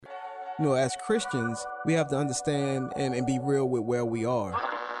As Christians, we have to understand and be real with where we are.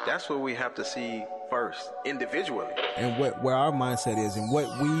 That's what we have to see first, individually. And where our mindset is and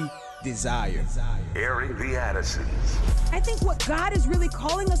what we desire. Airing the Addisons. I think what God is really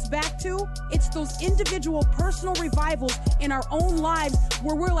calling us back to, it's those individual personal revivals in our own lives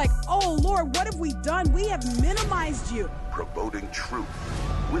where we're like, oh Lord, what have we done? We have minimized you. Promoting truth,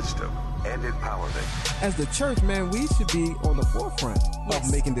 wisdom, and empowerment. As the church, man, we should be on the forefront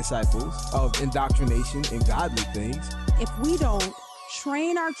of making disciples, of indoctrination and godly things. If we don't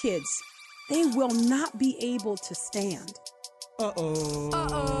train our kids, they will not be able to stand.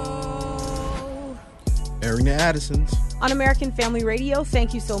 Airing the Addisons. On American Family Radio,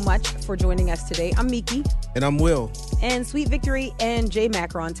 thank you so much for joining us today. I'm Miki. And I'm Will. And Sweet Victory and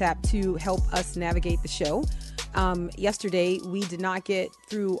J-Mac are on tap to help us navigate the show. Yesterday, we did not get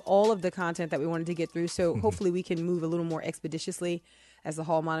through all of the content that we wanted to get through, so hopefully we can move a little more expeditiously, as the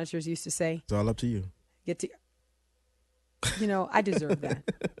hall monitors used to say. It's all up to you. I deserve that.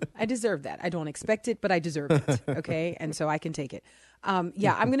 I deserve that. I don't expect it, but I deserve it. Okay. And so I can take it. I'm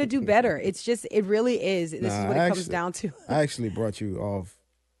going to do better. It's just, it really is. This is what it comes down to. I actually brought you off,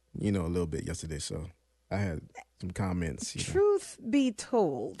 a little bit yesterday. So I had some comments. Truth be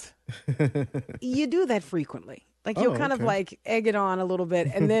told, you do that frequently. Like you'll kind of like egg it on a little bit.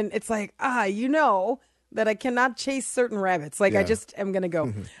 And then it's like, that I cannot chase certain rabbits. Like I just am going to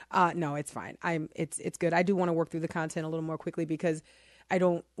go, no, it's fine. It's good. I do want to work through the content a little more quickly because I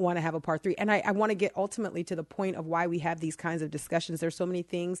don't want to have a part 3. And I want to get ultimately to the point of why we have these kinds of discussions. There's so many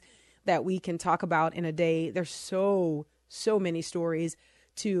things that we can talk about in a day. There's so many stories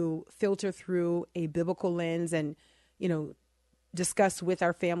to filter through a biblical lens and, discuss with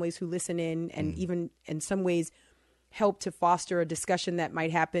our families who listen in and even in some ways help to foster a discussion that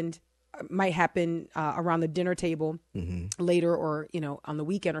might happen around the dinner table later or, on the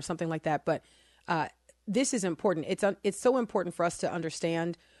weekend or something like that. But this is important. It's so important for us to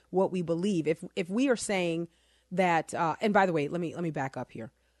understand what we believe. If we are saying that, and by the way, let me back up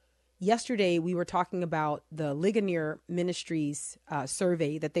here. Yesterday, we were talking about the Ligonier Ministries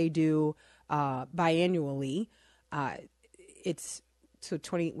survey that they do biannually. We're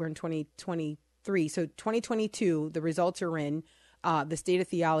in 2023. So 2022, the results are in. The state of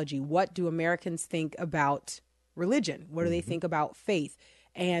theology. What do Americans think about religion? What do they think about faith?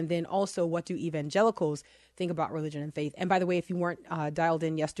 And then also, what do evangelicals think about religion and faith? And by the way, if you weren't dialed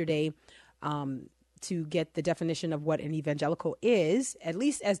in yesterday to get the definition of what an evangelical is, at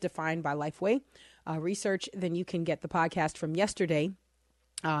least as defined by Lifeway Research, then you can get the podcast from yesterday.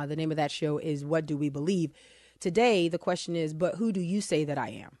 The name of that show is What Do We Believe? Today, the question is, but who do you say that I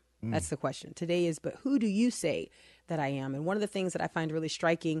am? That's the question. Today is, but who do you say that I am? And one of the things that I find really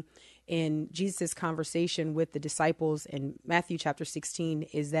striking in Jesus' conversation with the disciples in Matthew chapter 16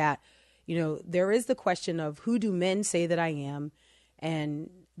 is that, there is the question of who do men say that I am? And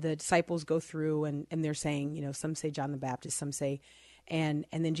the disciples go through and they're saying, some say John the Baptist, some say, and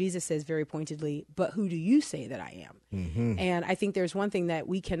then Jesus says very pointedly, but who do you say that I am? And I think there's one thing that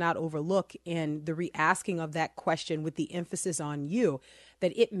we cannot overlook in the re-asking of that question with the emphasis on you,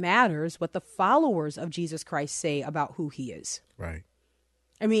 that it matters what the followers of Jesus Christ say about who he is. Right.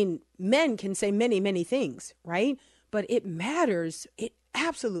 I mean, men can say many, many things, right? But it matters. It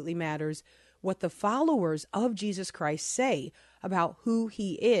absolutely matters what the followers of Jesus Christ say about who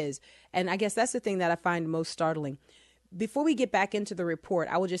he is. And I guess that's the thing that I find most startling. Before we get back into the report,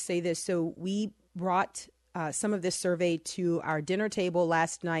 I will just say this. So we brought some of this survey to our dinner table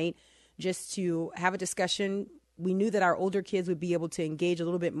last night just to have a discussion. We knew that our older kids would be able to engage a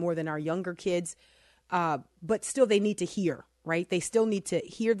little bit more than our younger kids, but still they need to hear, right? They still need to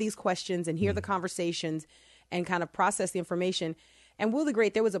hear these questions and hear the conversations and kind of process the information. And Will the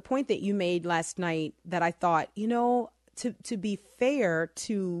Great, there was a point that you made last night that I thought, to be fair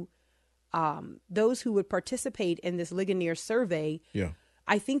to those who would participate in this Ligonier survey,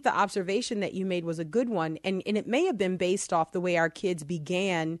 I think the observation that you made was a good one. And it may have been based off the way our kids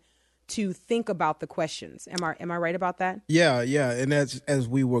began to think about the questions. Am I right about that? Yeah. And as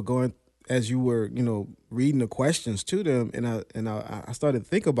we were going, as you were, reading the questions to them, and I started to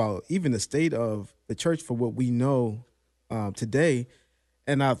think about even the state of the church for what we know today.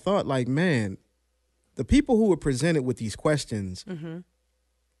 And I thought, like, man, the people who were presented with these questions,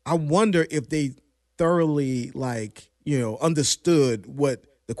 I wonder if they thoroughly, understood what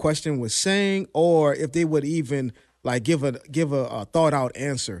the question was saying, or if they would even give a thought out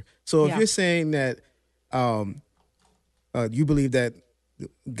answer. So if you're saying that you believe that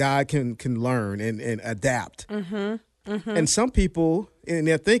God can learn and adapt, and some people in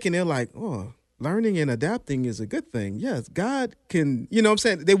their thinking, they're like, oh, learning and adapting is a good thing. Yes, God can, you know what I'm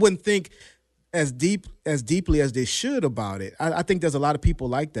saying? They wouldn't think as deeply as they should about it. I think there's a lot of people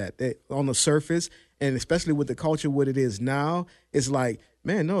like that on the surface, and especially with the culture what it is now, it's like,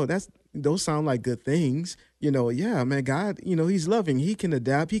 man, no, those sound like good things. Yeah, man, God, he's loving. He can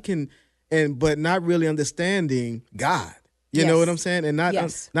adapt. He can, but not really understanding God. You know what I'm saying? And not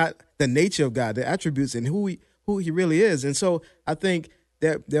the nature of God, the attributes, and who he really is. And so I think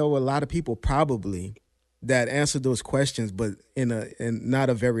that there were a lot of people probably that answered those questions, but in not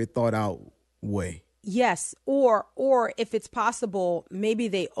a very thought out way. Yes, or if it's possible, maybe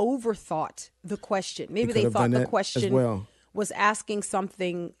they overthought the question. Maybe they thought the question was asking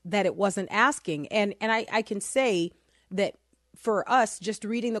something that it wasn't asking. And I can say that for us, just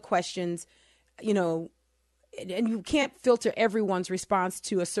reading the questions, and you can't filter everyone's response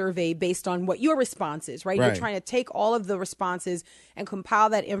to a survey based on what your response is, right? You're trying to take all of the responses and compile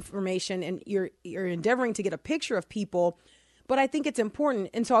that information, and you're endeavoring to get a picture of people. But I think it's important.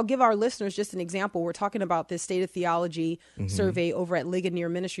 And so I'll give our listeners just an example. We're talking about this State of Theology survey over at Ligonier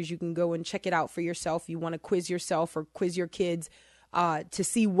Ministries. You can go and check it out for yourself. You want to quiz yourself or quiz your kids to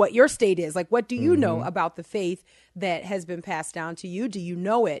see what your state is. Like, what do you know about the faith that has been passed down to you? Do you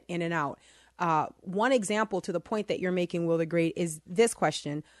know it in and out? One example to the point that you're making, Will the Great, is this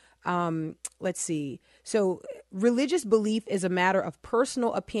question. Let's see. So religious belief is a matter of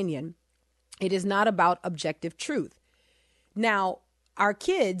personal opinion. It is not about objective truth. Now, our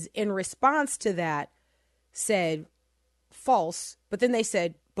kids, in response to that, said false, but then they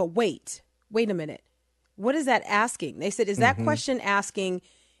said, but wait a minute. What is that asking? They said, is that question asking,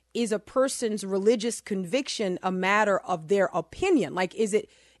 is a person's religious conviction a matter of their opinion? Like, is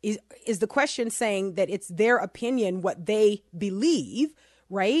the question saying that it's their opinion, what they believe,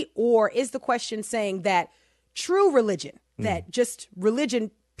 right? Or is the question saying that true religion, that just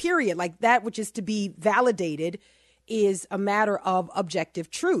religion, period, like that which is to be validated, is a matter of objective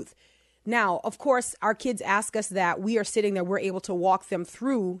truth? Now, of course, our kids ask us that. We are sitting there, we're able to walk them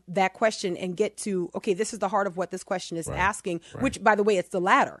through that question and get to, okay, this is the heart of what this question is asking, which, by the way, it's the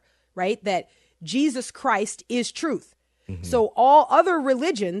latter, right? That Jesus Christ is truth. So all other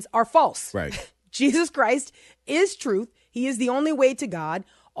religions are false. Right. Jesus Christ is truth. He is the only way to God.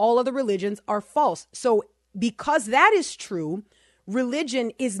 All other religions are false. So because that is true,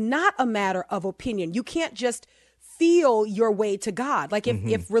 religion is not a matter of opinion. You can't just feel your way to God. Like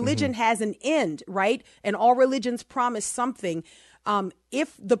if religion has an end, right? And all religions promise something.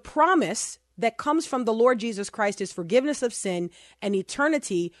 If the promise that comes from the Lord Jesus Christ is forgiveness of sin and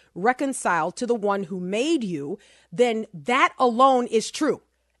eternity reconciled to the one who made you, then that alone is true.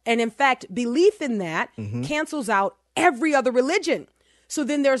 And in fact, belief in that cancels out every other religion. So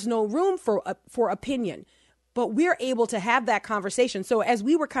then there's no room for opinion. But we're able to have that conversation. So as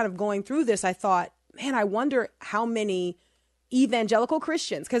we were kind of going through this, I thought, man, I wonder how many evangelical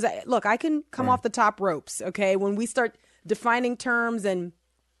Christians, because look, I can come off the top ropes, okay? When we start defining terms and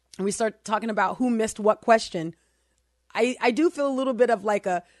we start talking about who missed what question, I do feel a little bit of like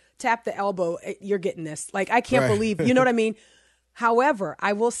a tap the elbow, you're getting this. Like, I can't believe, you know what I mean? However,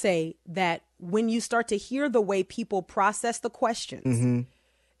 I will say that when you start to hear the way people process the questions,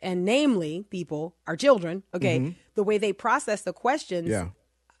 and namely people, our children, okay, the way they process the questions,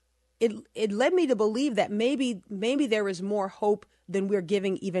 it led me to believe that maybe there is more hope than we're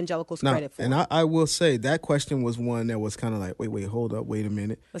giving evangelicals credit for. And I will say that question was one that was kind of like, wait, hold up, wait a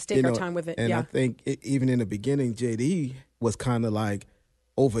minute. Let's take our time with it. And I think even in the beginning, JD was kind of like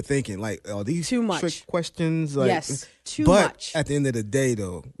overthinking, like, are these too much trick questions? Like, yes, too much. But at the end of the day,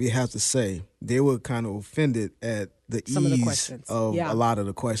 though, we have to say they were kind of offended at the ease of a lot of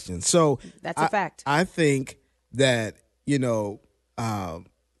the questions. So that's a fact. I think that,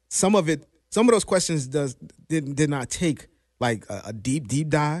 some of those questions did not take like a deep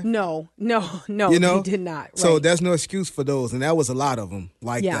dive. No, they did not. Right. So there's no excuse for those, and that was a lot of them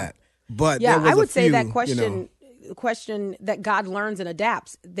like that. But I would say that question that God learns and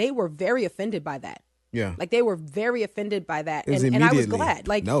adapts, they were very offended by that. Yeah, like they were very offended by that, and I was glad.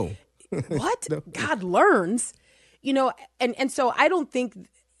 Like, no, what God learns, and so I don't think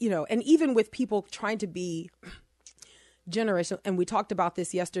and even with people trying to be generous, and we talked about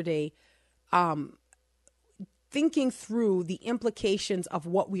this yesterday, thinking through the implications of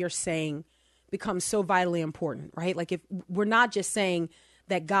what we are saying becomes so vitally important, right? Like, if we're not just saying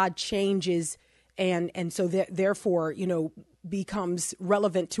that God changes and so therefore, becomes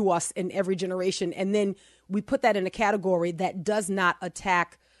relevant to us in every generation, and then we put that in a category that does not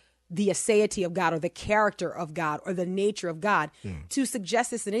attack the aseity of God or the character of God or the nature of God, to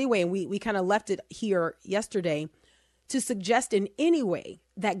suggest this in any way, and we kind of left it here yesterday, to suggest in any way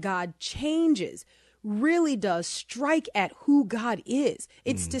that God changes really does strike at who God is.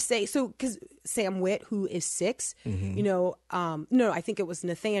 It's to say, so because Sam Witt, who is 6, no, I think it was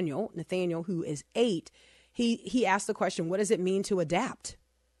Nathaniel, who is 8, he asked the question, what does it mean to adapt?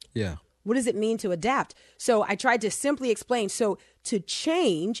 Yeah. What does it mean to adapt? So I tried to simply explain. So to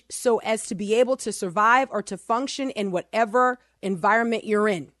change so as to be able to survive or to function in whatever environment you're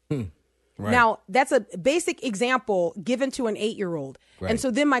in. Right. Now, that's a basic example given to an 8-year-old. Right. And so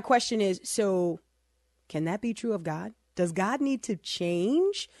then my question is, so can that be true of God? Does God need to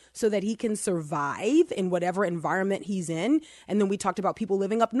change so that he can survive in whatever environment he's in? And then we talked about people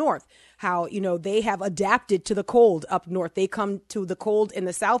living up north, how, they have adapted to the cold up north. They come to the cold in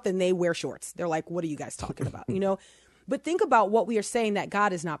the south and they wear shorts. They're like, what are you guys talking about? But think about what we are saying, that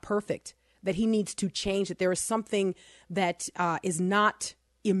God is not perfect, that he needs to change, that there is something that is not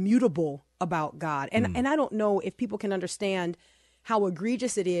immutable about God. And I don't know if people can understand how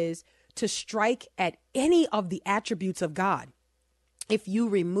egregious it is to strike at any of the attributes of God. If you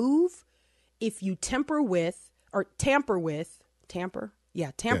remove, if you tamper with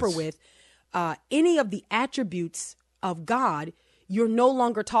any of the attributes of God, you're no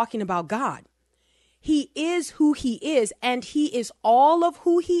longer talking about God. He is who he is, and he is all of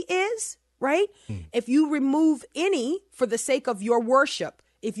who he is, right? If you remove any for the sake of your worship,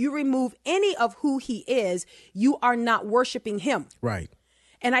 if you remove any of who he is, you are not worshiping him. Right.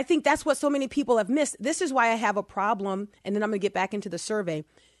 And I think that's what so many people have missed. This is why I have a problem, and then I'm going to get back into the survey.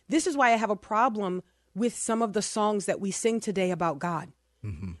 This is why I have a problem with some of the songs that we sing today about God.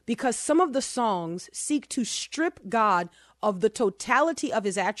 Because some of the songs seek to strip God of the totality of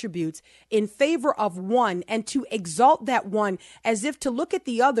his attributes in favor of one, and to exalt that one as if to look at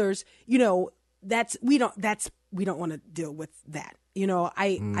the others, we don't want to deal with that.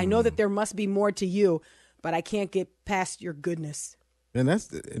 I know that there must be more to you, but I can't get past your goodness. And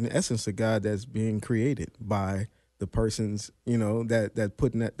that's in essence a God that's being created by the persons, that's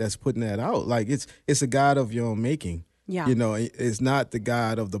putting that out. Like it's a God of your own making. Yeah. It's not the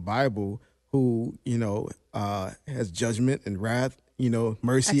God of the Bible who, has judgment and wrath,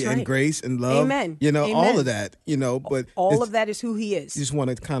 mercy and grace and love. Amen. All Amen. of that, but all of that is who he is. You just want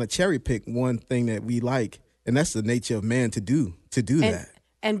to kind of cherry pick one thing that we like. And that's the nature of man to do that.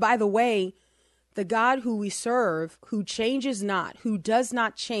 And by the way, the God who we serve, who changes not, who does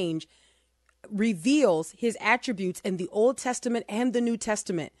not change, reveals his attributes in the Old Testament and the New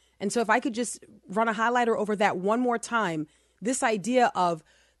Testament. And so if I could just run a highlighter over that one more time, this idea of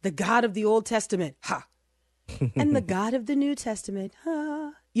the God of the Old Testament, and the God of the New Testament,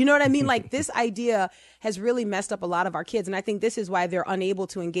 You know what I mean? Like, this idea has really messed up a lot of our kids. And I think this is why they're unable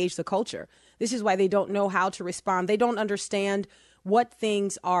to engage the culture. This is why they don't know how to respond. They don't understand what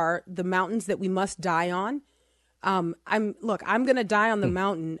things are the mountains that we must die on. I'm going to die on the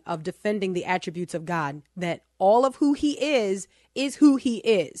mountain of defending the attributes of God, that all of who he is who he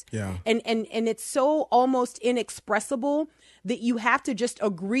is. Yeah. And it's so almost inexpressible that you have to just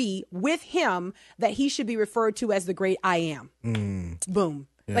agree with him that he should be referred to as the great I am. Boom.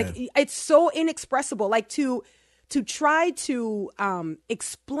 Yeah. Like, it's so inexpressible. Like, to try to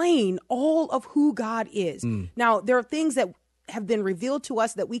explain all of who God is. Now, there are things that have been revealed to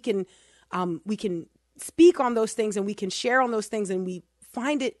us that we can speak on those things, and we can share on those things, and we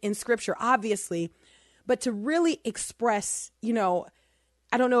find it in scripture, obviously. But to really express,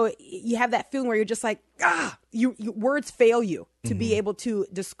 I don't know, you have that feeling where you're just like, your words fail you to be able to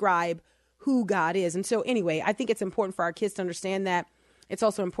describe who God is. And so anyway, I think it's important for our kids to understand that. It's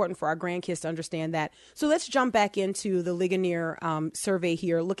also important for our grandkids to understand that. So let's jump back into the Ligonier survey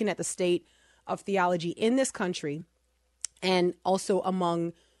here, looking at the state of theology in this country and also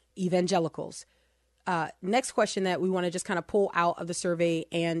among evangelicals. Next question that we want to just kind of pull out of the survey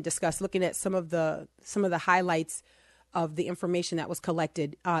and discuss, looking at some of the highlights of the information that was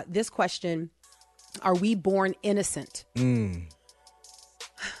collected. This question: are we born innocent?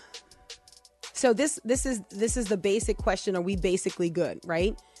 So this is the basic question. Are we basically good,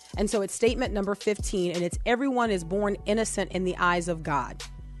 right? And so it's statement number 15, and it's everyone is born innocent in the eyes of God.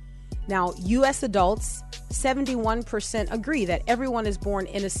 Now, U.S. adults, 71% agree that everyone is born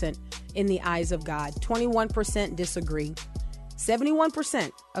innocent in the eyes of God. 21% disagree.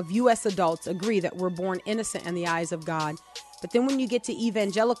 71% of U.S. adults agree that we're born innocent in the eyes of God. But then when you get to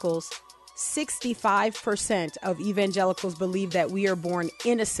evangelicals, 65% of evangelicals believe that we are born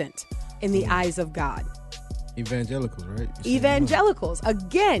innocent in the eyes of God. Evangelicals, right? Evangelicals,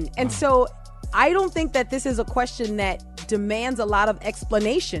 again. And so I don't think that this is a question that demands a lot of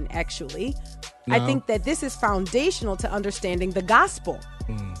explanation, actually. No. I think that this is foundational to understanding the gospel.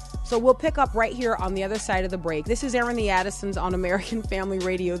 So we'll pick up right here on the other side of the break. This is Aaron the Addisons on American Family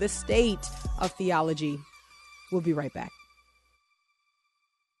Radio, the state of theology. We'll be right back.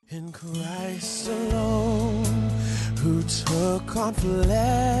 In Christ alone, who took on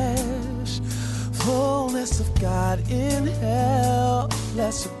flesh, fullness of God in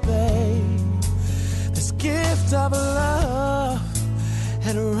helpless babe, this gift of love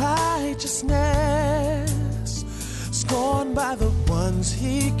and righteousness, scorned by the ones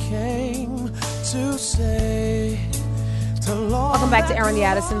he came to save. Welcome back to Aaron the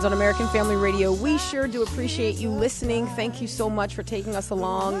Addisons on American Family Radio. We sure do appreciate you listening. Thank you so much for taking us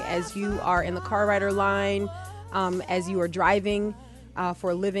along as you are in the car rider line, as you are driving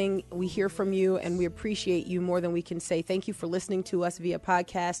for a living. We hear from you, and we appreciate you more than we can say. Thank you for listening to us via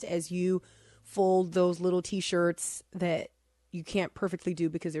podcast as you fold those little T-shirts that you can't perfectly do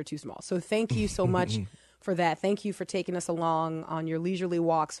because they're too small. So thank you so much for that. Thank you for taking us along on your leisurely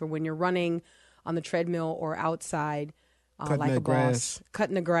walks or when you're running on the treadmill or outside. Like a boss,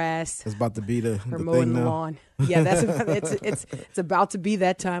 cutting the grass. It's about to be the mowing the now. lawn. Yeah, that's it's about to be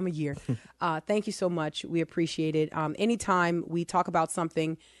that time of year. Thank you so much. We appreciate it. Anytime we talk about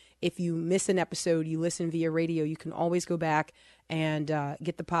something, if you miss an episode, you listen via radio, you can always go back and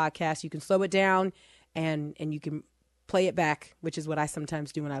get the podcast. You can slow it down and you can play it back, which is what I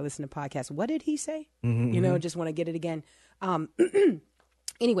sometimes do when I listen to podcasts. What did he say? Just want to get it again.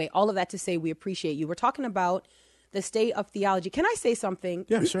 Anyway, all of that to say, we appreciate you. We're talking about the state of theology. Can I say something?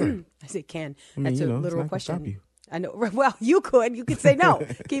 Yeah, sure. I say can. That's a literal question. Stop you. I know. Well, you could say no.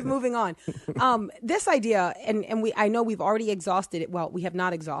 Keep moving on. This idea, and I know we've already exhausted it. Well, we have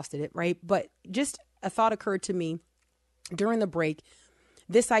not exhausted it, right? But just a thought occurred to me during the break.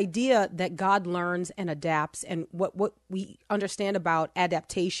 This idea that God learns and adapts, and what we understand about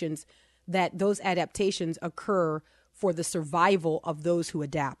adaptations, that those adaptations occur for the survival of those who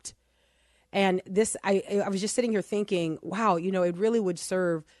adapt. And this, I was just sitting here thinking, wow, it really would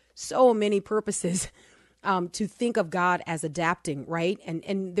serve so many purposes to think of God as adapting, right?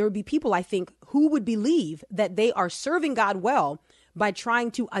 And there would be people, I think, who would believe that they are serving God well by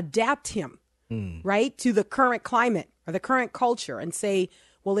trying to adapt him, right, to the current climate or the current culture and say,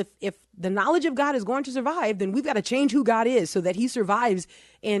 well, if the knowledge of God is going to survive, then we've got to change who God is so that he survives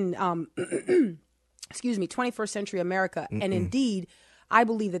in, 21st century America. And indeed, I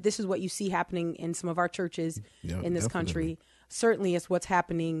believe that this is what you see happening in some of our churches in this country. Certainly it's what's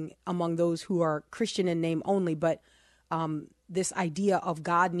happening among those who are Christian in name only, but this idea of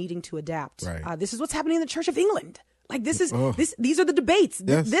God needing to adapt. Right. This is what's happening in the Church of England. Like these are the debates.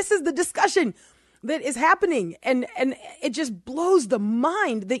 Yes. This is the discussion that is happening. And it just blows the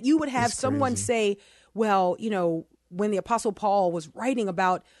mind that you would have someone say, well, when the Apostle Paul was writing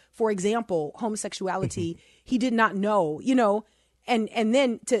about, for example, homosexuality, he did not know, and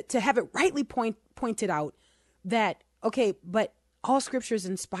then to have it rightly pointed out that, okay, but all scripture is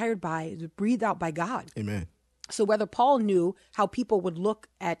inspired by, breathed out by God. Amen. So whether Paul knew how people would look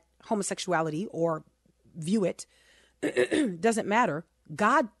at homosexuality or view it, doesn't matter.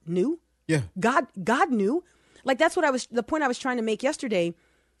 God knew. Yeah. God knew. Like that's the point I was trying to make yesterday.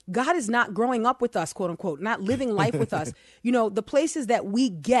 God is not growing up with us, quote unquote, not living life with us. The places that we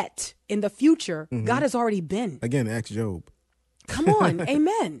get in the future, God has already been. Again, ask Job. Come on.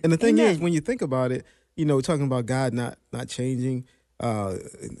 Amen. And the thing is, when you think about it, we're talking about God not changing,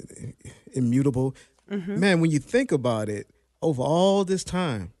 immutable. Man, when you think about it, over all this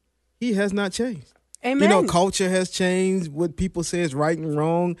time, he has not changed. Amen. Culture has changed. What people say is right and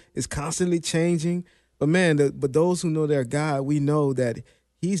wrong is constantly changing. But man, but those who know their God, we know that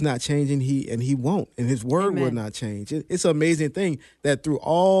he's not changing. He won't, and his word will not change. It's an amazing thing that through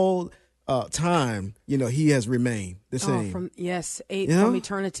all time, he has remained the same. From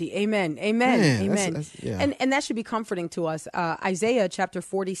eternity. Amen. Amen. Man, amen. That's, yeah. And that should be comforting to us. Isaiah chapter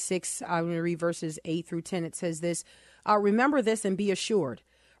 46, I'm going to read verses 8 through 10. It says this, remember this and be assured.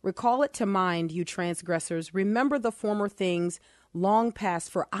 Recall it to mind, you transgressors. Remember the former things long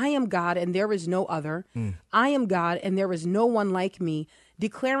past, for I am God and there is no other. I am God and there is no one like me,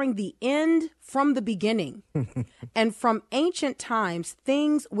 declaring the end from the beginning and from ancient times,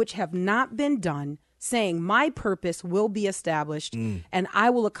 things which have not been done, saying my purpose will be established and I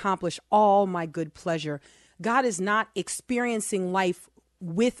will accomplish all my good pleasure. God is not experiencing life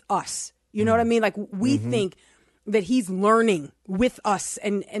with us. You know what I mean? Like we think that he's learning with us.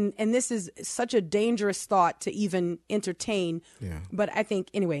 And this is such a dangerous thought to even entertain. Yeah. But I think,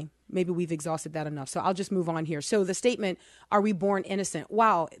 anyway, maybe we've exhausted that enough. So I'll just move on here. So the statement, are we born innocent?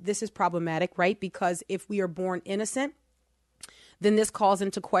 Wow, this is problematic, right? Because if we are born innocent, then this calls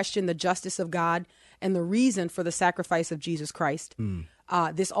into question the justice of God and the reason for the sacrifice of Jesus Christ.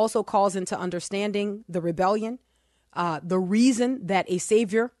 This also calls into understanding the rebellion, the reason that a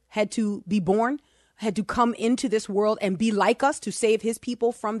savior had to be born, had to come into this world and be like us to save his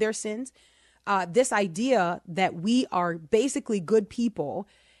people from their sins. This idea that we are basically good people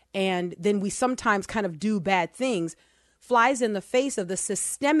and then we sometimes kind of do bad things flies in the face of the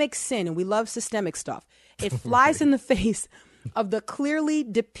systemic sin. And we love systemic stuff. It flies in the face of the clearly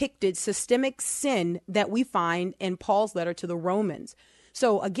depicted systemic sin that we find in Paul's letter to the Romans.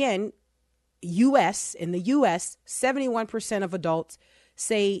 So again, in the U.S., 71% of adults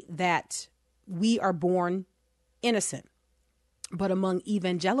say that we are born innocent. But among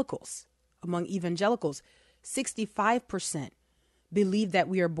evangelicals, 65% believe that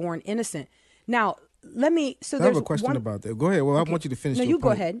we are born innocent. Now, I have a question about that. Go ahead. Well, okay. I want you to finish. No, your you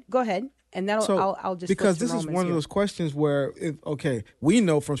point. Go ahead. And then I'll just because this is one of those questions where, we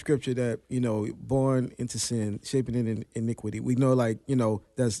know from Scripture that born into sin, shaping it in iniquity. We know,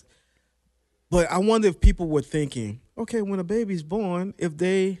 that's. But I wonder if people were thinking, okay, when a baby's born, if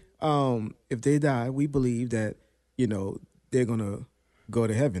they die, we believe that they're gonna go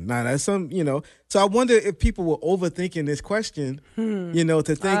to heaven. Now that's So I wonder if people were overthinking this question,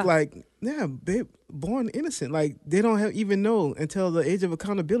 to think born innocent, like they don't even know until the age of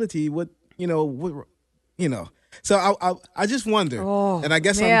accountability what. So I just wonder, and I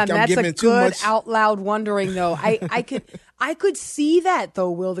guess I'm giving too much. That's a good out loud wondering, though. I could see that, though,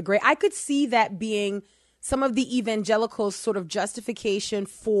 Will the Great. I could see that being some of the evangelicals' sort of justification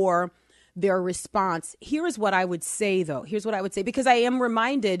for their response. Here is what I would say, though. Here's what I would say, because I am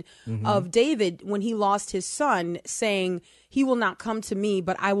reminded of David when he lost his son, saying, "He will not come to me,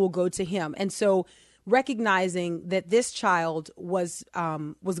 but I will go to him." And so, recognizing that this child was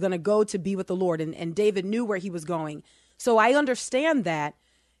going to go to be with the Lord, and David knew where he was going. So I understand that.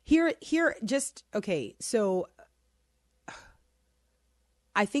 So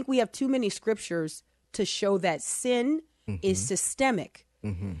I think we have too many scriptures to show that sin is systemic.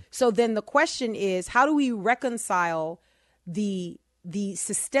 So then the question is, how do we reconcile the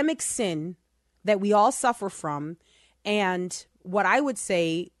systemic sin that we all suffer from and what I would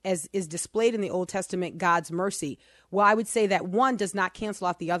say is displayed in the Old Testament, God's mercy? Well, I would say that one does not cancel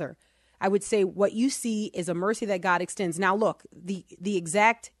out the other. I would say what you see is a mercy that God extends. Now, look, the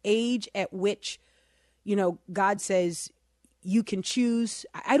exact age at which, God says you can choose.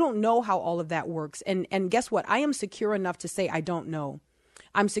 I don't know how all of that works. And guess what? I am secure enough to say I don't know.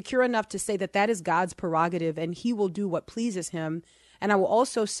 I'm secure enough to say that is God's prerogative and he will do what pleases him. And I will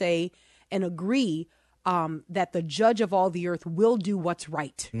also say and agree that the judge of all the earth will do what's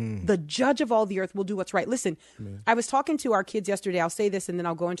right. The judge of all the earth will do what's right. Listen, I was talking to our kids yesterday. I'll say this and then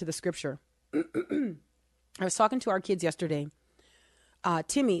I'll go into the scripture. I was talking to our kids yesterday.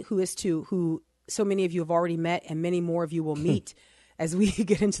 Timmy, who is 2, who so many of you have already met and many more of you will meet as we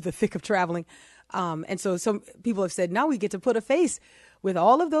get into the thick of traveling. And so some people have said, now we get to put a face with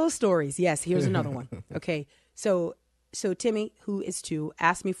all of those stories. Yes, here's another one. Okay, so Timmy, who is 2,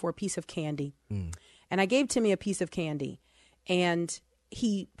 asked me for a piece of candy. And I gave Timmy a piece of candy, and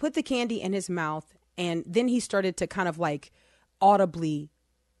he put the candy in his mouth, and then he started to kind of like audibly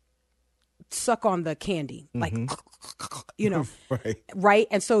suck on the candy, like, right?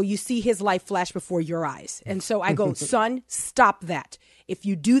 And so you see his life flash before your eyes. And so I go, son, stop that. If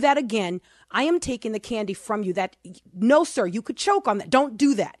you do that again, I am taking the candy from you. No, sir, you could choke on that. Don't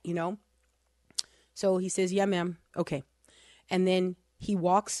do that, So he says, yeah, ma'am. Okay. And then he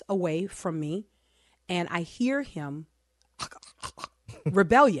walks away from me. And I hear him,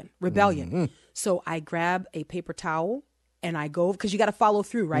 rebellion. So I grab a paper towel and I go, because you got to follow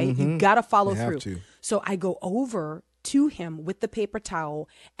through, right? You got to follow through. So I go over to him with the paper towel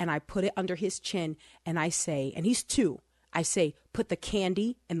and I put it under his chin and I say, and he's 2, I say, put the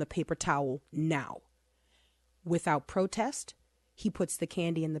candy in the paper towel now. Without protest, he puts the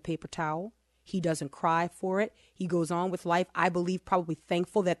candy in the paper towel. He doesn't cry for it. He goes on with life. I believe probably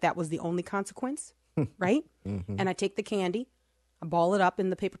thankful that was the only consequence. Right? And I take the candy, I ball it up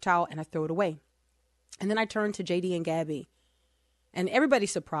in the paper towel, and I throw it away. And then I turn to JD and Gabby. And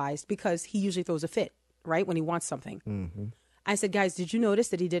everybody's surprised because he usually throws a fit, right? When he wants something. I said, guys, did you notice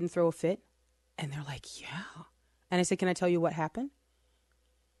that he didn't throw a fit? And they're like, yeah. And I said, can I tell you what happened?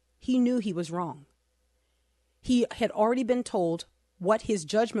 He knew he was wrong. He had already been told what his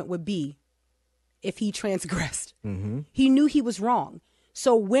judgment would be if he transgressed. He knew he was wrong.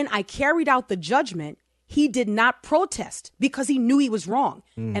 So when I carried out the judgment, he did not protest because he knew he was wrong.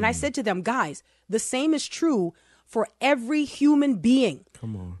 And I said to them, guys, the same is true for every human being.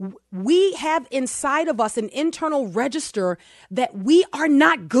 Come on. We have inside of us an internal register that we are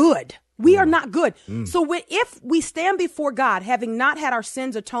not good. We are not good. So if we stand before God, having not had our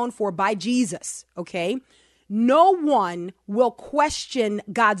sins atoned for by Jesus, okay, no one will question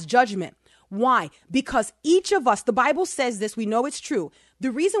God's judgment. Why? Because each of us, the Bible says this, we know it's true.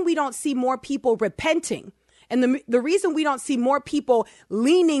 The reason we don't see more people repenting, and the reason we don't see more people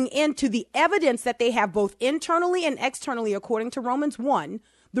leaning into the evidence that they have both internally and externally, according to Romans 1,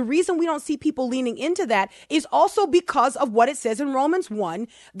 the reason we don't see people leaning into that is also because of what it says in Romans 1,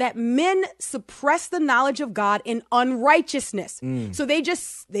 that men suppress the knowledge of God in unrighteousness. So they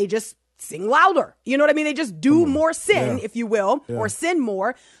just sing louder. You know what I mean? They just do more sin, if you will, or sin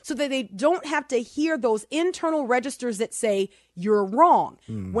more, so that they don't have to hear those internal registers that say you're wrong.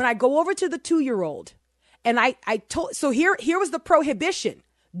 When I go over to the 2-year-old and I told, so here was the prohibition.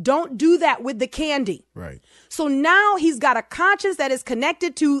 Don't do that with the candy. Right. So now he's got a conscience that is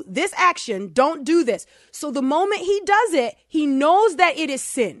connected to this action. Don't do this. So the moment he does it, he knows that it is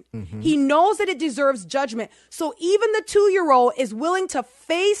sin. He knows that it deserves judgment. So even the 2-year-old is willing to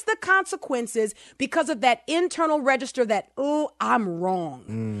face the consequences because of that internal register that, oh, I'm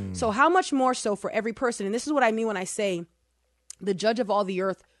wrong. So how much more so for every person? And this is what I mean when I say the judge of all the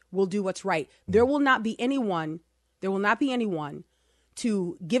earth will do what's right. There will not be anyone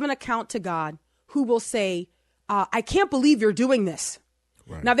to give an account to God who will say, I can't believe you're doing this.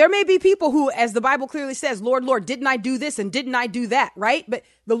 Right. Now, there may be people who, as the Bible clearly says, Lord, Lord, didn't I do this and didn't I do that? Right. But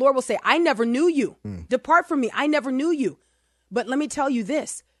the Lord will say, I never knew you. Depart from me. I never knew you. But let me tell you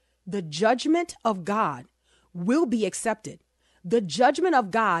this, the judgment of God will be accepted. The judgment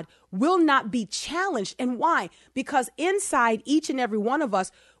of God will not be challenged. And why? Because inside each and every one of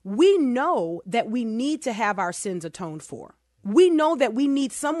us, we know that we need to have our sins atoned for. We know that we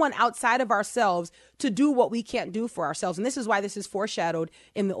need someone outside of ourselves to do what we can't do for ourselves. And this is why this is foreshadowed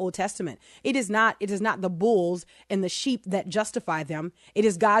in the Old Testament. It is not the bulls and the sheep that justify them. It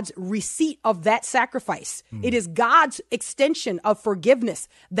is God's receipt of that sacrifice. It is God's extension of forgiveness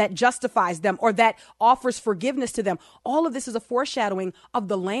that justifies them or that offers forgiveness to them. All of this is a foreshadowing of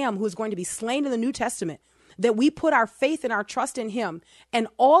the Lamb who is going to be slain in the New Testament, that we put our faith and our trust in him, and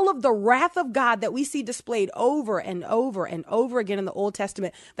all of the wrath of God that we see displayed over and over and over again in the Old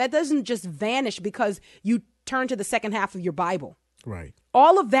Testament, that doesn't just vanish because you turn to the second half of your Bible. Right.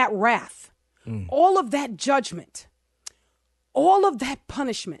 All of that wrath, all of that judgment, all of that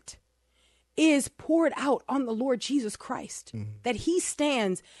punishment is poured out on the Lord Jesus Christ, that he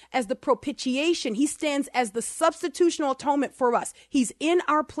stands as the propitiation. He stands as the substitutional atonement for us. He's in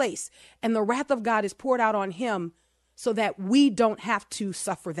our place, and the wrath of God is poured out on him so that we don't have to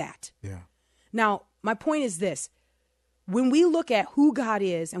suffer that. Yeah. Now, my point is this. When we look at who God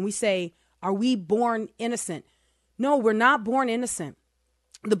is and we say, are we born innocent? No, we're not born innocent.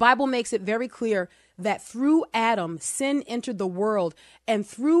 The Bible makes it very clear that through Adam, sin entered the world, and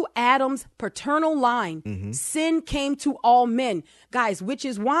through Adam's paternal line, sin came to all men. Guys, which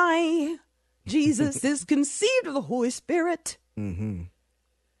is why Jesus is conceived of the Holy Spirit.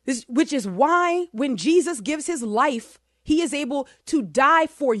 Which is why when Jesus gives his life, he is able to die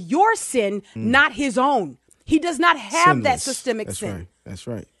for your sin, not his own. He does not have that systemic sin. Right. That's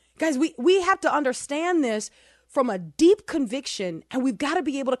right. Guys, we have to understand this from a deep conviction, and we've got to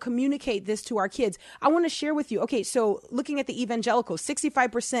be able to communicate this to our kids. I want to share with you. Okay, so looking at the evangelicals,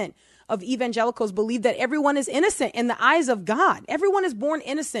 65% of evangelicals believe that everyone is innocent in the eyes of God. Everyone is born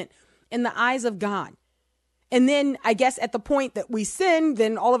innocent in the eyes of God. And then I guess at the point that we sin,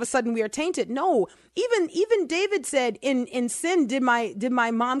 then all of a sudden we are tainted. No, even David said, in sin did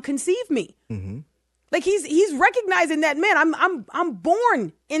my mom conceive me. Like he's recognizing that, man, I'm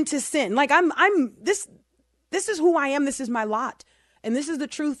born into sin. Like this is who I am. This is my lot. And this is the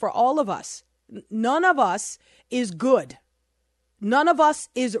truth for all of us. None of us is good. None of us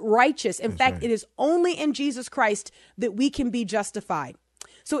is righteous. In fact, it is only in Jesus Christ that we can be justified.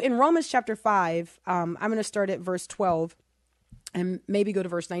 So in Romans chapter 5, I'm going to start at verse 12 and maybe go to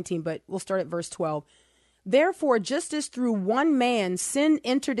verse 19, but we'll start at verse 12. Therefore, just as through one man sin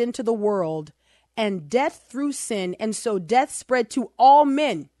entered into the world, and death through sin, and so death spread to all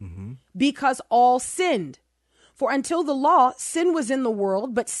men because all sinned. For until the law, sin was in the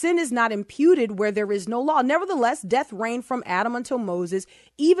world, but sin is not imputed where there is no law. Nevertheless, death reigned from Adam until Moses,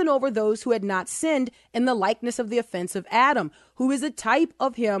 even over those who had not sinned, in the likeness of the offense of Adam, who is a type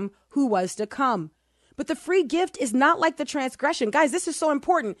of him who was to come. But the free gift is not like the transgression. Guys, this is so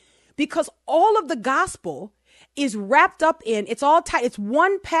important because all of the gospel is wrapped up in, it's all tight. It's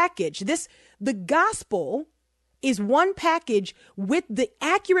one package. The gospel is one package with the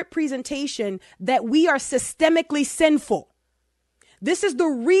accurate presentation that we are systemically sinful. This is the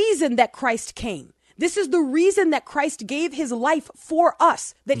reason that Christ came. This is the reason that Christ gave his life for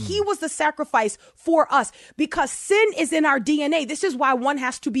us, that he was the sacrifice for us, because sin is in our DNA. This is why one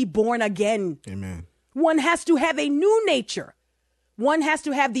has to be born again. Amen. One has to have a new nature. One has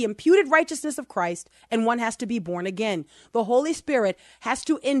to have the imputed righteousness of Christ, and one has to be born again. The Holy Spirit has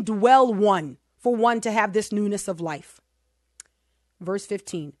to indwell one for one to have this newness of life. Verse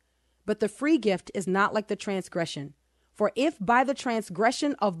 15, but the free gift is not like the transgression. For if by the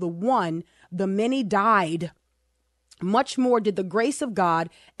transgression of the one, the many died, much more did the grace of God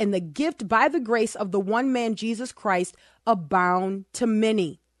and the gift by the grace of the one man, Jesus Christ, abound to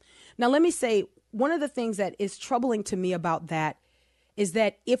many. Now, let me say, one of the things that is troubling to me about that is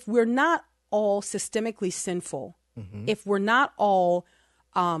that if we're not all systemically sinful, if we're not all,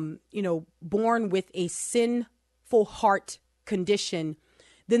 born with a sinful heart condition,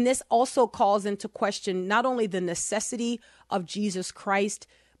 then this also calls into question not only the necessity of Jesus Christ,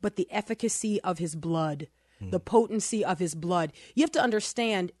 but the efficacy of his blood, the potency of his blood. You have to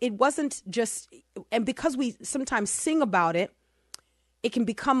understand, it wasn't just, and because we sometimes sing about it, it can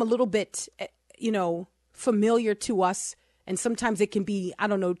become a little bit, familiar to us. And sometimes it can be,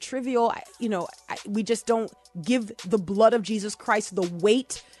 trivial. We just don't give the blood of Jesus Christ the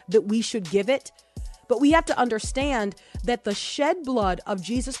weight that we should give it. But we have to understand that the shed blood of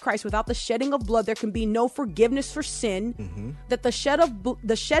Jesus Christ, without the shedding of blood, there can be no forgiveness for sin. That the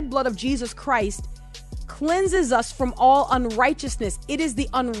shed blood of Jesus Christ cleanses us from all unrighteousness. It is the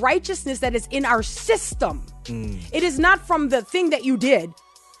unrighteousness that is in our system. It is not from the thing that you did.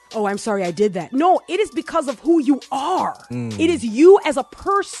 Oh, I'm sorry I did that. No, it is because of who you are. It is you as a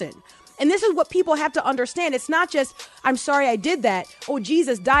person. And this is what people have to understand. It's not just, I'm sorry I did that. Oh,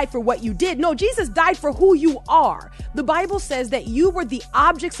 Jesus died for what you did. No, Jesus died for who you are. The Bible says that you were the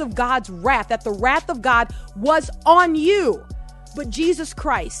objects of God's wrath, that the wrath of God was on you. But Jesus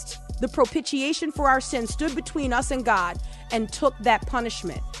Christ, the propitiation for our sins, stood between us and God and took that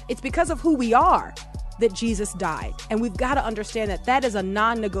punishment. It's because of who we are that Jesus died. And we've got to understand that that is a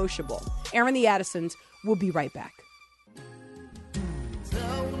non-negotiable. Aaron the Addisons will be right back.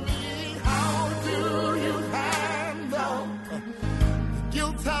 Tell me, how do you handle the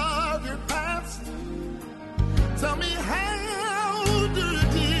guilt of your past? Tell me, how do you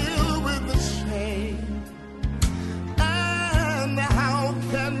deal with the shame? And how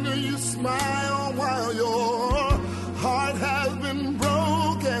can you smile while your heart has been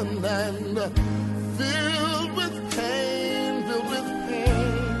broken and filled with pain,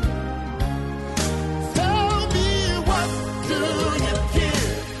 Tell me, what do you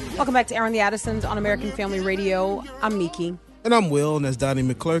give? Welcome back to Aaron the Addisons on American Family Radio. I'm Miki. And I'm Will, and that's Donnie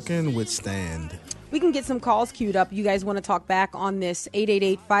McClurkin with Stand. We can get some calls queued up. You guys want to talk back on this,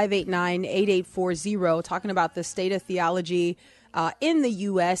 888-589-8840, talking about the state of theology in the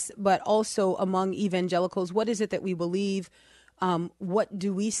U.S., but also among evangelicals. What is it that we believe? What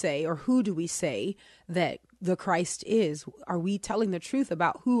do we say, or who do we say that the Christ is? Are we telling the truth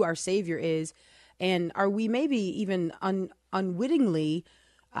about who our Savior is? And are we maybe even unwittingly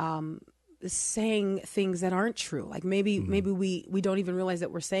saying things that aren't true? Like maybe we don't even realize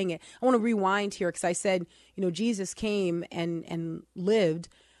that we're saying it. I want to rewind here because I said, Jesus came and lived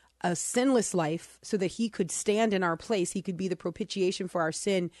a sinless life so that he could stand in our place. He could be the propitiation for our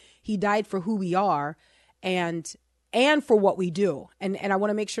sin. He died for who we are and for what we do. And I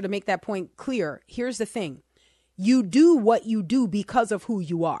want to make sure to make that point clear. Here's the thing. You do what you do because of who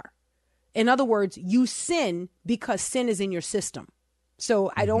you are. In other words, you sin because sin is in your system.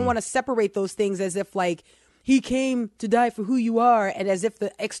 So I don't want to separate those things as if like he came to die for who you are and as if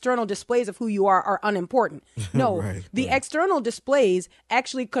the external displays of who you are unimportant. No, the external displays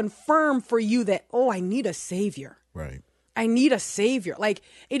actually confirm for you that, I need a savior. Right. I need a savior. Like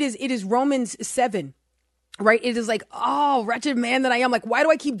it is Romans 7. Right. It is like, wretched man that I am. Like, why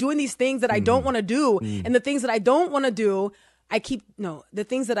do I keep doing these things that I don't want to do? And the things that I don't want to do, the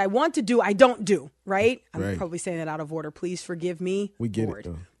things that I want to do, I don't do. Right. I'm probably saying that out of order. Please forgive me. We get Lord. it,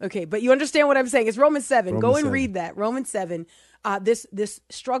 though. Okay. But you understand what I'm saying. It's Romans 7. Go and read that. Romans 7. This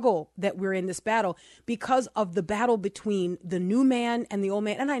struggle that we're in, this battle, because of the battle between the new man and the old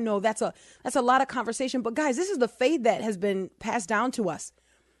man. And I know that's a lot of conversation. But guys, this is the faith that has been passed down to us.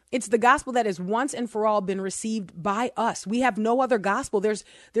 It's the gospel that has once and for all been received by us. We have no other gospel. There's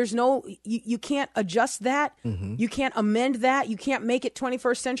no, you can't adjust that. You can't amend that. You can't make it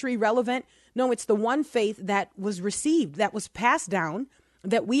 21st century relevant. No, it's the one faith that was received, that was passed down,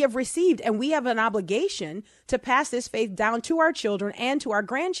 that we have received. And we have an obligation to pass this faith down to our children and to our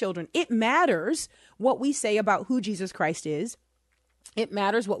grandchildren. It matters what we say about who Jesus Christ is. It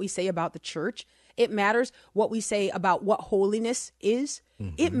matters what we say about the church. It matters what we say about what holiness is.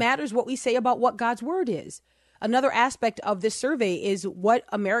 It matters what we say about what God's word is. Another aspect of this survey is what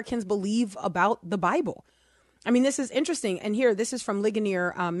Americans believe about the Bible. I mean, this is interesting. And here, this is from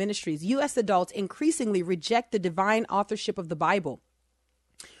Ligonier Ministries. U.S. adults increasingly reject the divine authorship of the Bible,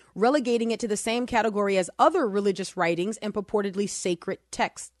 relegating it to the same category as other religious writings and purportedly sacred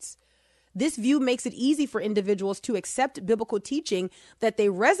texts. This view makes it easy for individuals to accept biblical teaching that they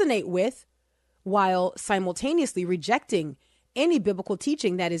resonate with while simultaneously rejecting any biblical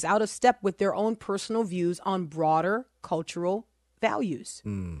teaching that is out of step with their own personal views on broader cultural values.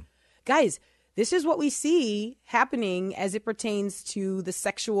 Guys, this is what we see happening as it pertains to the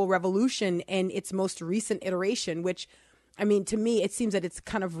sexual revolution and its most recent iteration, which, I mean, to me, it seems that it's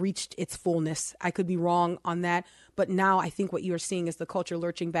kind of reached its fullness. I could be wrong on that. But now I think what you're seeing is the culture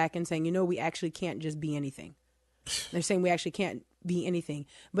lurching back and saying, we actually can't just be anything. They're saying we actually can't be anything.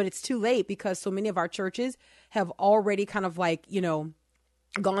 But it's too late because so many of our churches have already kind of like,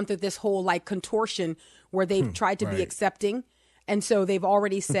 gone through this whole like contortion where they've tried to be accepting. And so they've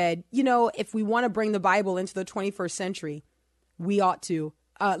already said, if we want to bring the Bible into the 21st century, we ought to.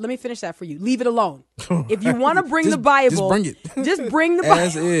 Let me finish that for you. Leave it alone. If you want to bring the Bible, just bring it. Just bring the Bible.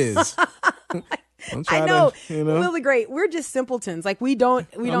 As is. I know. Really great. We're just simpletons. Like we don't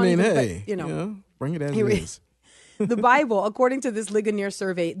bring it as it is. The Bible, according to this Ligonier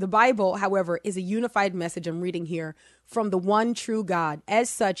survey, the Bible, however, is a unified message, I'm reading here, from the one true God. As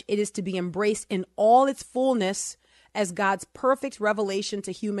such, it is to be embraced in all its fullness as God's perfect revelation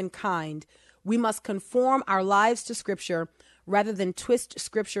to humankind. We must conform our lives to Scripture rather than twist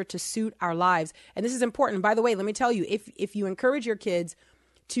Scripture to suit our lives. And this is important. By the way, let me tell you, if you encourage your kids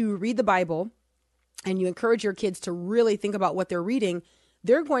to read the Bible and you encourage your kids to really think about what they're reading,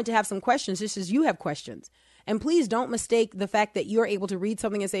 they're going to have some questions just as you have questions. And please don't mistake the fact that you're able to read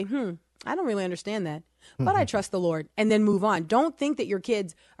something and say, I don't really understand that, but I trust the Lord, and then move on. Don't think that your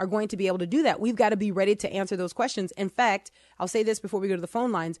kids are going to be able to do that. We've got to be ready to answer those questions. In fact, I'll say this before we go to the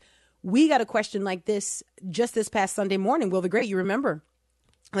phone lines. We got a question like this just this past Sunday morning. Will the Great, you remember?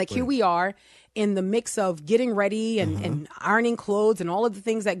 Like here we are in the mix of getting ready and ironing clothes and all of the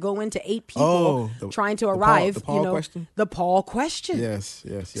things that go into 8 people trying to arrive. The Paul question? The Paul question. Yes.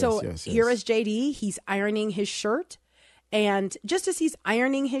 So here is JD. He's ironing his shirt. And just as he's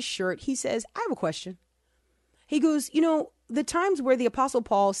ironing his shirt, he says, I have a question. He goes, the times where the Apostle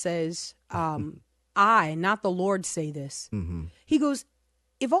Paul says, I, not the Lord, say this. He goes,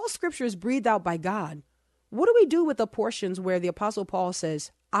 if all Scripture is breathed out by God, what do we do with the portions where the Apostle Paul says,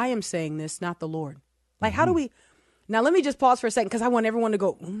 I am saying this, not the Lord? Like, how do we? Now, let me just pause for a second because I want everyone to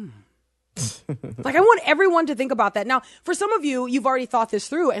go, Like, I want everyone to think about that. Now, for some of you, you've already thought this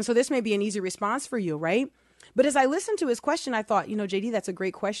through. And so this may be an easy response for you, right? But as I listened to his question, I thought, JD, that's a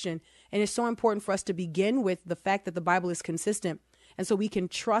great question. And it's so important for us to begin with the fact that the Bible is consistent. And so we can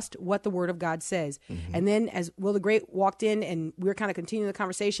trust what the Word of God says. And then as Will the Great walked in and we were kind of continuing the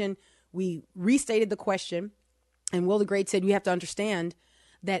conversation, we restated the question. And Will the Great said, you have to understand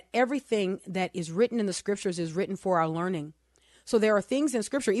that everything that is written in the Scriptures is written for our learning. So there are things in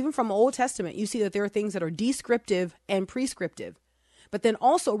Scripture, even from Old Testament, you see that there are things that are descriptive and prescriptive. But then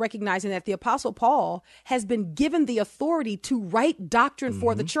also recognizing that the Apostle Paul has been given the authority to write doctrine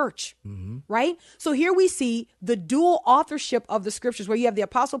for the church, right? So here we see the dual authorship of the Scriptures, where you have the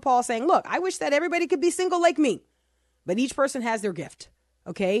Apostle Paul saying, look, I wish that everybody could be single like me, but each person has their gift.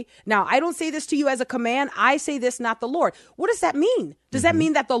 Okay. Now, I don't say this to you as a command. I say this, not the Lord. What does that mean? Does that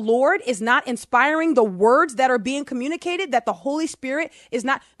mean that the Lord is not inspiring the words that are being communicated, that the Holy Spirit is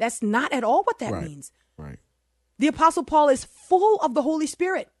not? That's not at all what that means. Right. The Apostle Paul is full of the Holy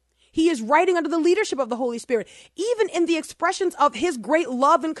Spirit. He is writing under the leadership of the Holy Spirit, even in the expressions of his great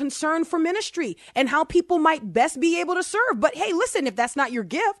love and concern for ministry and how people might best be able to serve. But hey, listen, if that's not your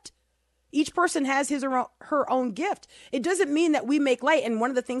gift, each person has his or her own gift. It doesn't mean that we make light. And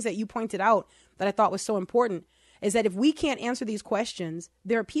one of the things that you pointed out that I thought was so important is that if we can't answer these questions,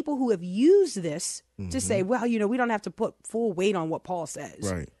 there are people who have used this to say, well, we don't have to put full weight on what Paul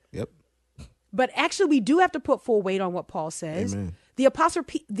says. Right. Yep. But actually, we do have to put full weight on what Paul says. Amen. The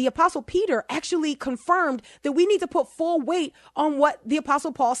Apostle Peter actually confirmed that we need to put full weight on what the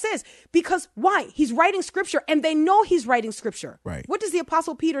Apostle Paul says. Because why? He's writing Scripture, and they know he's writing Scripture. Right. What does the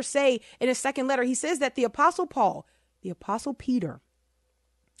Apostle Peter say in his second letter? He says that the Apostle Peter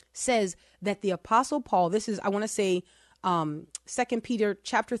says that the Apostle Paul, this is, I want to say, 2 Peter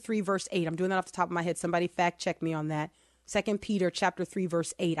chapter 3, verse 8. I'm doing that off the top of my head. Somebody fact check me on that. 2 Peter chapter 3,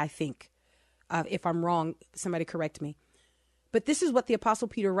 verse 8, I think. If I'm wrong, somebody correct me. But this is what the Apostle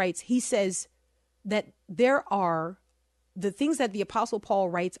Peter writes. He says that there are the things that the Apostle Paul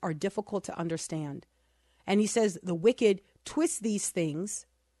writes are difficult to understand. And he says the wicked twist these things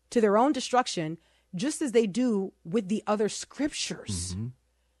to their own destruction, just as they do with the other scriptures. Mm-hmm.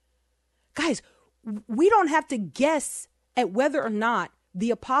 Guys, we don't have to guess at whether or not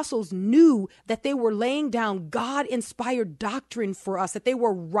the apostles knew that they were laying down God-inspired doctrine for us, that they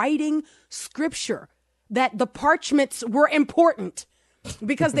were writing scripture, that the parchments were important,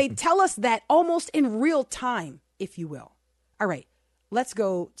 because they tell us that almost in real time, if you will. All right, let's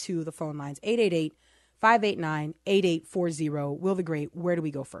go to the phone lines. 888-589-8840. Will the Great, where do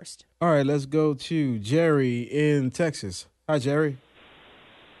we go first? All right, let's go to Jerry in Texas. Hi, Jerry.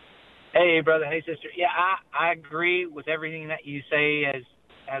 Hey, brother. Hey, sister. Yeah, I agree with everything that you say,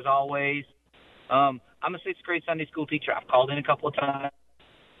 as always. I'm a sixth grade Sunday school teacher. I've called in a couple of times.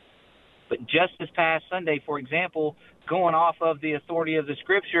 But just this past Sunday, for example, going off of the authority of the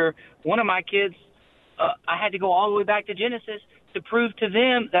Scripture, one of my kids, I had to go all the way back to Genesis to prove to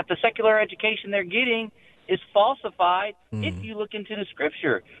them that the secular education they're getting is falsified if you look into the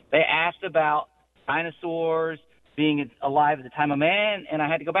Scripture. They asked about dinosaurs being alive at the time of man, and I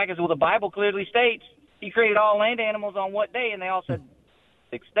had to go back and say, well, the Bible clearly states he created all land animals on what day? And they all said,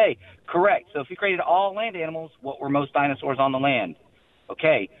 sixth day. Correct. So if he created all land animals, what were most dinosaurs on the land?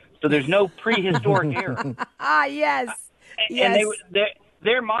 Okay. So there's no prehistoric era. Yes. And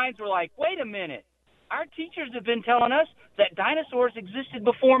their minds were like, wait a minute. Our teachers have been telling us that dinosaurs existed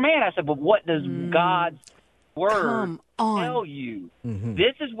before man. I said, but what does God's word tell you? Mm-hmm.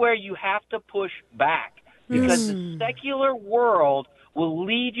 This is where you have to push back. Because the secular world will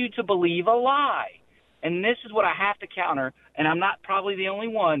lead you to believe a lie. And this is what I have to counter, and I'm not probably the only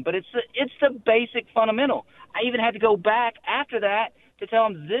one, but it's the basic fundamental. I even had to go back after that to tell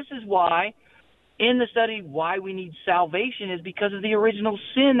them this is why, in the study, why we need salvation is because of the original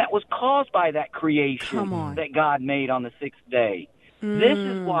sin that was caused by that creation that God made on the sixth day. This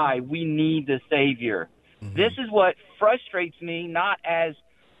is why we need the Savior. This is what frustrates me, not as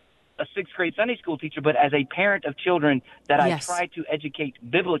a sixth grade Sunday school teacher, but as a parent of children that I try to educate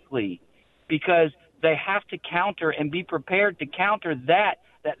biblically, because they have to counter and be prepared to counter that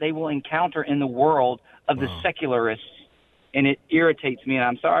they will encounter in the world of the secularists. And it irritates me. And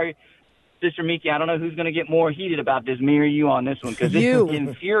I'm sorry, Sister Miki, I don't know who's going to get more heated about this, me or you on this one, because it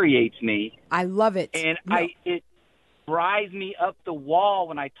infuriates me. I love it. And it drives me up the wall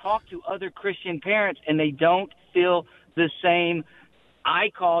when I talk to other Christian parents and they don't feel the same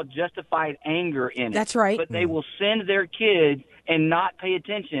I call justified anger in it. That's right. But they will send their kids and not pay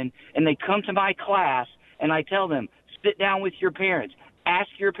attention, and they come to my class, and I tell them, sit down with your parents. Ask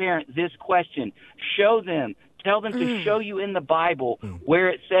your parent this question. Show them. Tell them to show you in the Bible where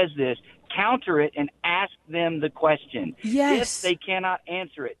it says this. Counter it and ask them the question. Yes. If they cannot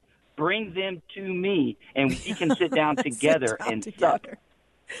answer it, bring them to me, and we can sit down together and suck.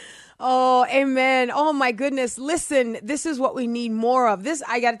 Oh, amen. Oh, my goodness. Listen, this is what we need more of. This,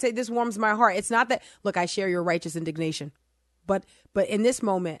 I got to say, this warms my heart. It's not that, look, I share your righteous indignation. But in this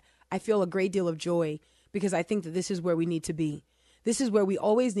moment, I feel a great deal of joy because I think that this is where we need to be. This is where we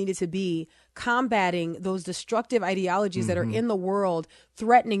always needed to be, combating those destructive ideologies that are in the world,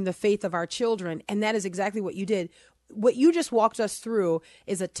 threatening the faith of our children. And that is exactly what you did. What you just walked us through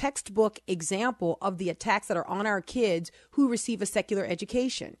is a textbook example of the attacks that are on our kids who receive a secular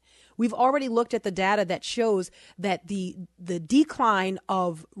education. We've already looked at the data that shows that the decline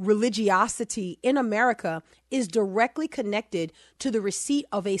of religiosity in America is directly connected to the receipt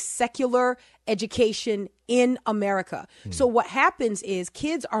of a secular education in America. So what happens is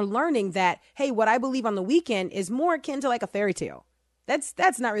kids are learning that, hey, what I believe on the weekend is more akin to like a fairy tale.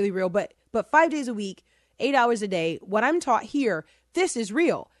 That's not really real, but 5 days a week, 8 hours a day, what I'm taught here, this is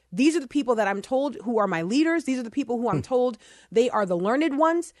real. These are the people that I'm told who are my leaders. These are the people who I'm told they are the learned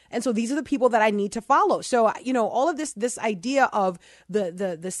ones. And so these are the people that I need to follow. So, you know, all of this idea of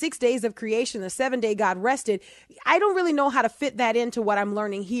the 6 days of creation, the 7 day God rested, I don't really know how to fit that into what I'm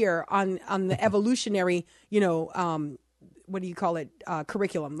learning here on the evolutionary, what do you call it?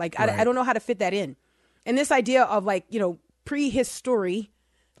 Curriculum. Like, right. I don't know how to fit that in. And this idea of prehistory,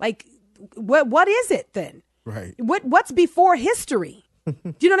 like what is it then? Right. What's before history?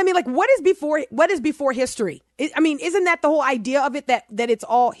 Do you know what I mean? Like, what is before history? Isn't that the whole idea of it, that it's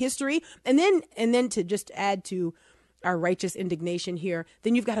all history? And then to just add to our righteous indignation here,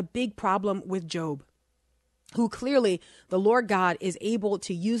 then you've got a big problem with Job, who clearly the Lord God is able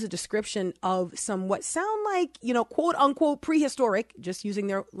to use a description of some what sound like, quote unquote prehistoric, just using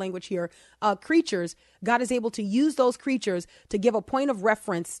their language here, creatures. God is able to use those creatures to give a point of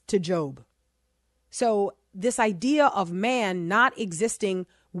reference to Job. So this idea of man not existing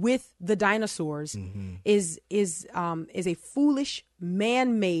with the dinosaurs is a foolish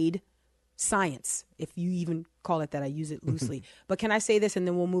man-made science, if you even call it that. I use it loosely. But can I say this, and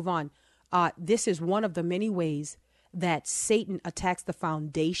then we'll move on? This is one of the many ways that Satan attacks the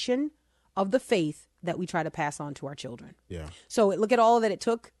foundation of the faith that we try to pass on to our children. Yeah. So look at all that it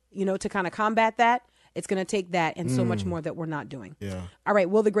took, to kind of combat that. It's going to take that and so much more that we're not doing. Yeah. All right,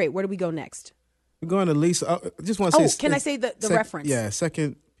 Will the Great, where do we go next? We're going to Lisa. I just want to say. Can I say the reference? Yeah,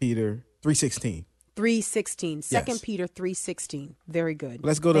 2 Peter 3:16. 3:16. 2 Yes. Peter 3:16. Very good.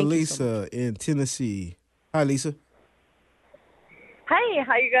 Let's go to Thank you Lisa so much. in Tennessee. Hi, Lisa. Hey,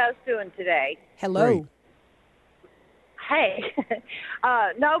 how you guys doing today? Hello. Great. Hey,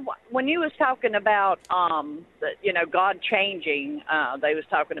 no, when you was talking about, God changing, they was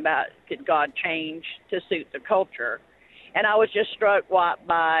talking about could God change to suit the culture. And I was just struck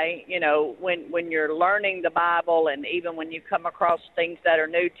by, when you're learning the Bible and even when you come across things that are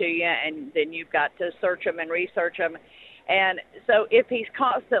new to you and then you've got to search them and research them. And so if he's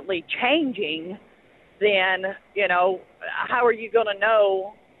constantly changing, then, how are you going to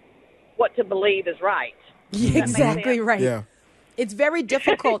know what to believe is right? Exactly right. Yeah. It's very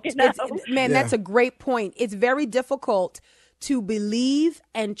difficult. That's a great point. It's very difficult to believe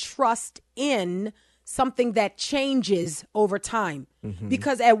and trust in something that changes over time.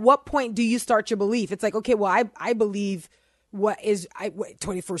 Because at what point do you start your belief? It's like, okay, well, I believe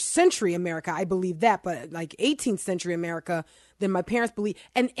 21st century America, I believe that, but like 18th century America, then my parents believe.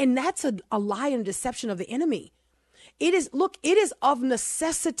 And that's a lie and deception of the enemy. It is of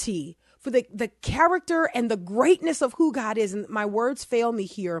necessity for the character and the greatness of who God is, and my words fail me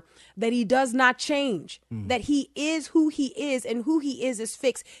here, that he does not change, that he is who he is, and who he is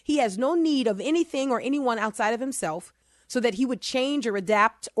fixed. He has no need of anything or anyone outside of himself so that he would change or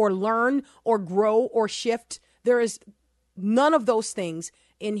adapt or learn or grow or shift. There is none of those things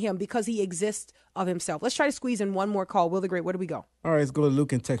in him because he exists of himself. Let's try to squeeze in one more call. Will the Great, where do we go? All right, let's go to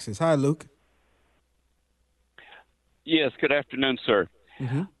Luke in Texas. Hi, Luke. Yes, good afternoon, sir.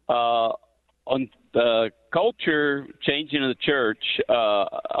 On the culture changing in the church,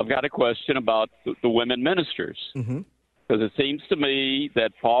 I've got a question about the women ministers. Because it seems to me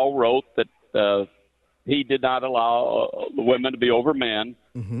that Paul wrote that he did not allow the women to be over men.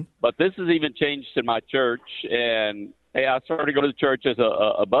 But this has even changed in my church. And hey, I started to go to the church as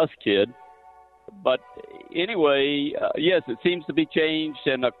a bus kid. But anyway, yes, it seems to be changed.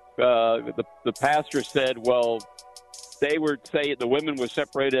 And the pastor said, well, they were saying the women were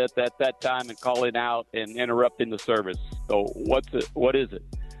separated at that time and calling out and interrupting the service. So what is it?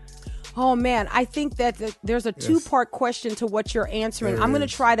 Oh, man, I think that there's a two-part question to what you're answering. I'm going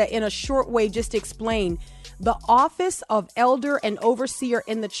to try to, in a short way, just explain. The office of elder and overseer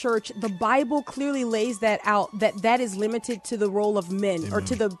in the church, the Bible clearly lays that out, that is limited to the role of men or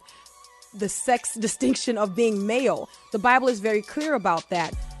to the sex distinction of being male. The Bible is very clear about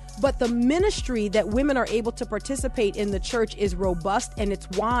that. But the ministry that women are able to participate in the church is robust and it's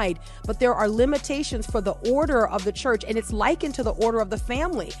wide. But there are limitations for the order of the church, and it's likened to the order of the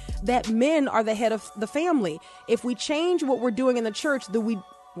family, that men are the head of the family. If we change what we're doing in the church, we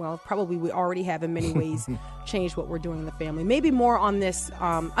already have in many ways changed what we're doing in the family. Maybe more on this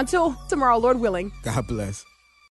until tomorrow, Lord willing. God bless.